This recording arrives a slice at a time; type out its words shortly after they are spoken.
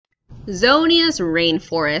Zonia's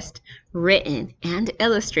Rainforest, written and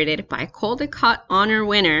illustrated by Caldecott Honor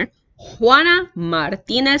winner Juana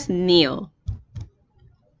Martinez-Neal.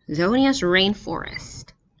 Zonia's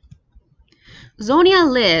Rainforest.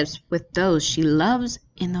 Zonia lives with those she loves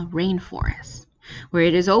in the rainforest, where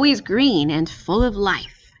it is always green and full of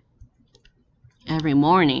life. Every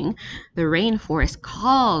morning, the rainforest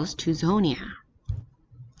calls to Zonia.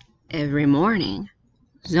 Every morning,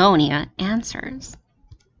 Zonia answers.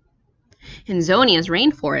 In Zonia's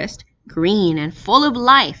rainforest, green and full of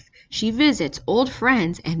life, she visits old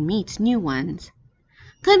friends and meets new ones.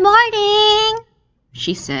 "Good morning,"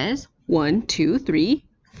 she says 1, 2, 3,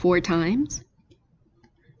 4 times.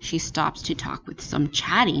 She stops to talk with some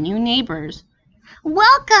chatty new neighbors.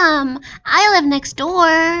 "Welcome! I live next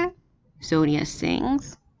door," Zonia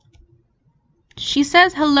sings. She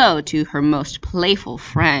says hello to her most playful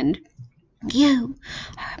friend. "You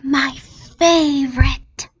are my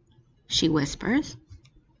favorite," she whispers.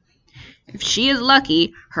 If she is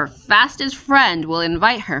lucky, her fastest friend will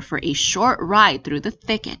invite her for a short ride through the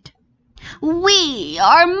thicket. "We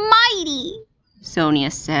are mighty,"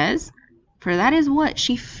 Zonia says, for that is what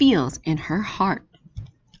she feels in her heart.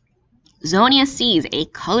 Zonia sees a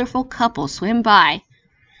colorful couple swim by.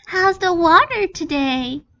 "How's the water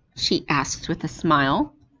today?" she asks with a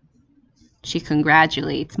smile. She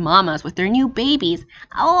congratulates mamas with their new babies.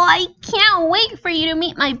 "Oh, I can't wait for you to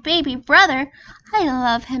meet my baby brother. I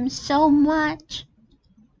love him so much."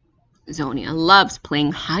 Zonia loves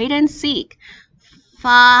playing hide and seek.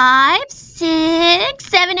 5, 6,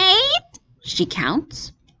 7, 8, she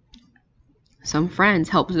counts. Some friends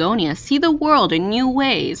help Zonia see the world in new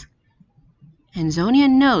ways. And Zonia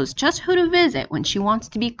knows just who to visit when she wants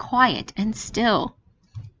to be quiet and still.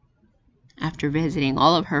 After visiting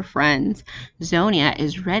all of her friends, Zonia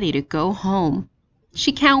is ready to go home.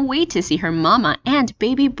 She can't wait to see her mama and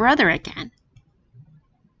baby brother again.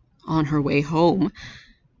 On her way home,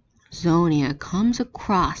 Zonia comes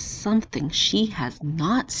across something she has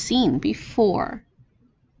not seen before.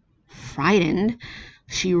 Frightened,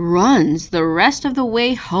 she runs the rest of the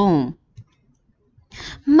way home.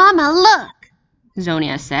 "Mama, look,"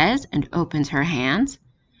 Zonia says and opens her hands.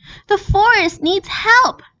 "The forest needs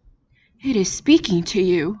help." "It is speaking to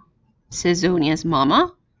you," says Zonia's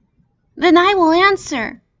mama. "Then I will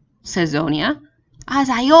answer," says Zonia, "as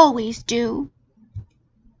I always do."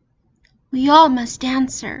 We all must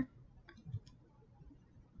answer.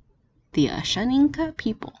 The Ashaninka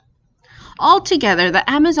people. Altogether, the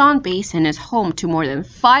Amazon basin is home to more than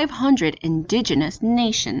 500 indigenous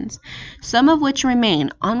nations, some of which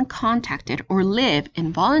remain uncontacted or live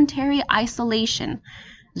in voluntary isolation.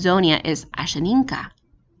 Zonia is Ashaninka,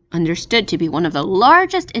 understood to be one of the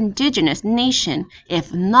largest indigenous nation,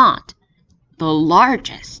 if not the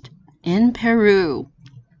largest, in Peru.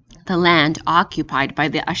 The land occupied by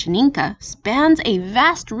the Ashaninka spans a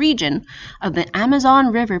vast region of the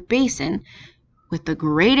Amazon River basin, with the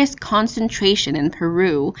greatest concentration in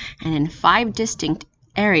Peru and in 5 distinct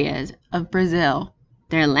areas of Brazil.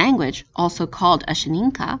 Their language, also called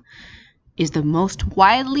Ashaninka, is the most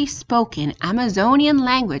widely spoken Amazonian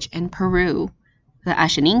language in Peru. The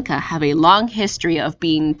Ashaninka have a long history of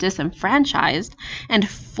being disenfranchised and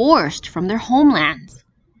forced from their homelands.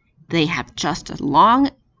 They have just as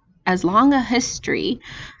long a history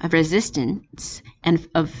of resistance and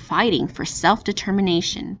of fighting for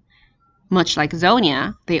self-determination. Much like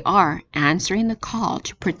Zonia, they are answering the call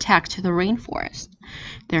to protect the rainforest,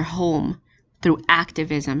 their home, through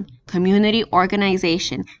activism, community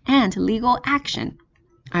organization, and legal action.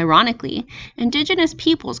 Ironically, indigenous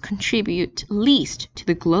peoples contribute least to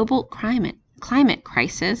the global climate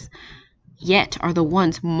crisis, yet are the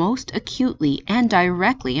ones most acutely and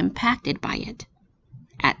directly impacted by it.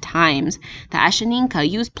 At times, the Ashaninka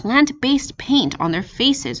use plant-based paint on their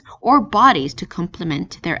faces or bodies to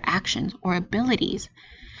complement their actions or abilities.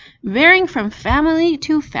 Varying from family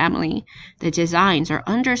to family, the designs are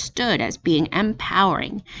understood as being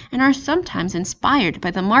empowering and are sometimes inspired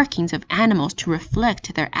by the markings of animals to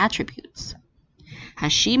reflect their attributes.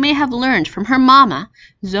 As she may have learned from her mama,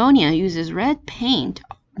 Zonia uses red paint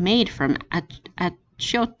made from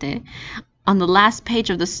achiote on the last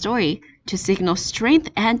page of the story to signal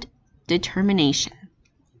strength and determination.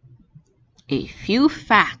 A few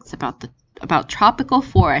facts about tropical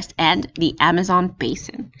forest and the Amazon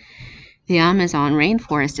basin. The Amazon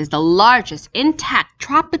rainforest is the largest intact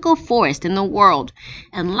tropical forest in the world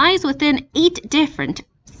and lies within 8 different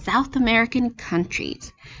South American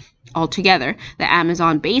countries. Altogether, the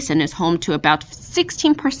Amazon basin is home to about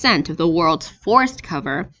 16% of the world's forest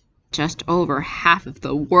cover just over half of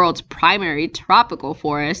the world's primary tropical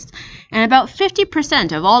forests, and about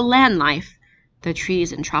 50% of all land life. The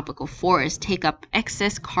trees in tropical forests take up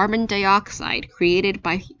excess carbon dioxide created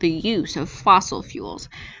by the use of fossil fuels,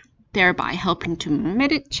 thereby helping to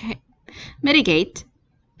mitigate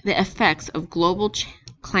the effects of global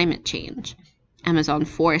climate change. Amazon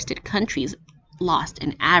forested countries lost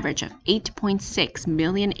an average of 8.6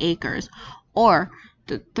 million acres, or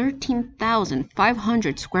the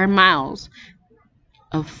 13,500 square miles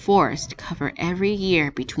of forest cover every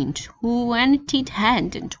year between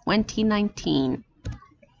 2010 and 2019.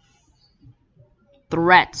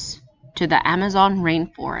 Threats to the Amazon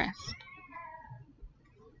rainforest: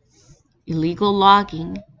 illegal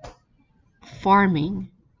logging, farming,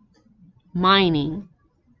 mining,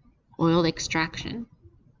 oil extraction.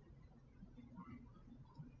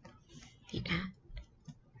 The end.